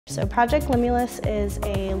So Project Limulus is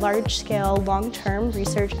a large-scale, long-term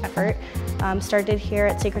research effort started here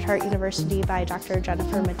at Sacred Heart University by Dr.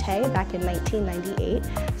 Jennifer Mattei back in 1998.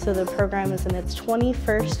 So the program is in its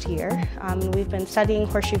 21st year. We've been studying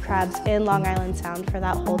horseshoe crabs in Long Island Sound for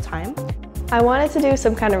that whole time. I wanted to do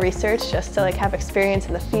some kind of research just to have experience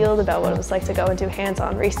in the field about what it was like to go and do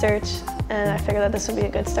hands-on research, and I figured that this would be a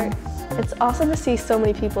good start. It's awesome to see so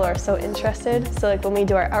many people are so interested. So when we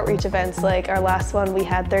do our outreach events, like our last one, we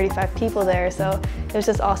had 35 people there, so it was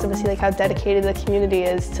just awesome to see how dedicated the community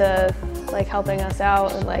is to helping us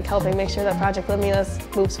out and helping make sure that Project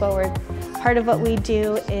Limulus moves forward. Part of what we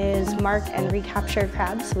do is mark and recapture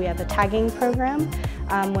crabs. We have a tagging program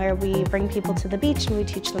where we bring people to the beach and we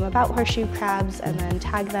teach them about horseshoe crabs and then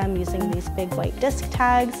tag them using these big white disc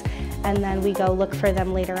tags, and then we go look for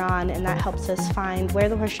them later on, and that helps us find where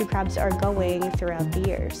the horseshoe crabs are going throughout the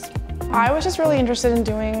years. I was just really interested in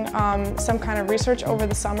doing some kind of research over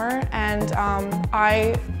the summer, and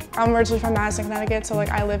I'm originally from Madison, Connecticut, so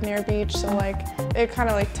I live near a beach, so it kind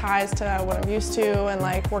of ties to what I'm used to and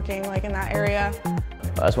working in that area.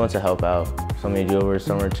 I just wanted to help out, something to do over the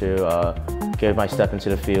summer to get my step into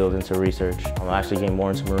the field, into research. I'm actually getting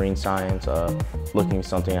more into marine science, looking at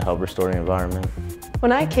something to help restore the environment.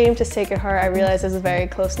 When I came to Sacred Heart, I realized it was a very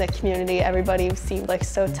close-knit community. Everybody seemed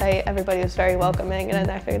so tight, everybody was very welcoming, and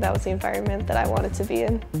I figured that was the environment that I wanted to be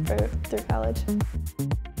in through college.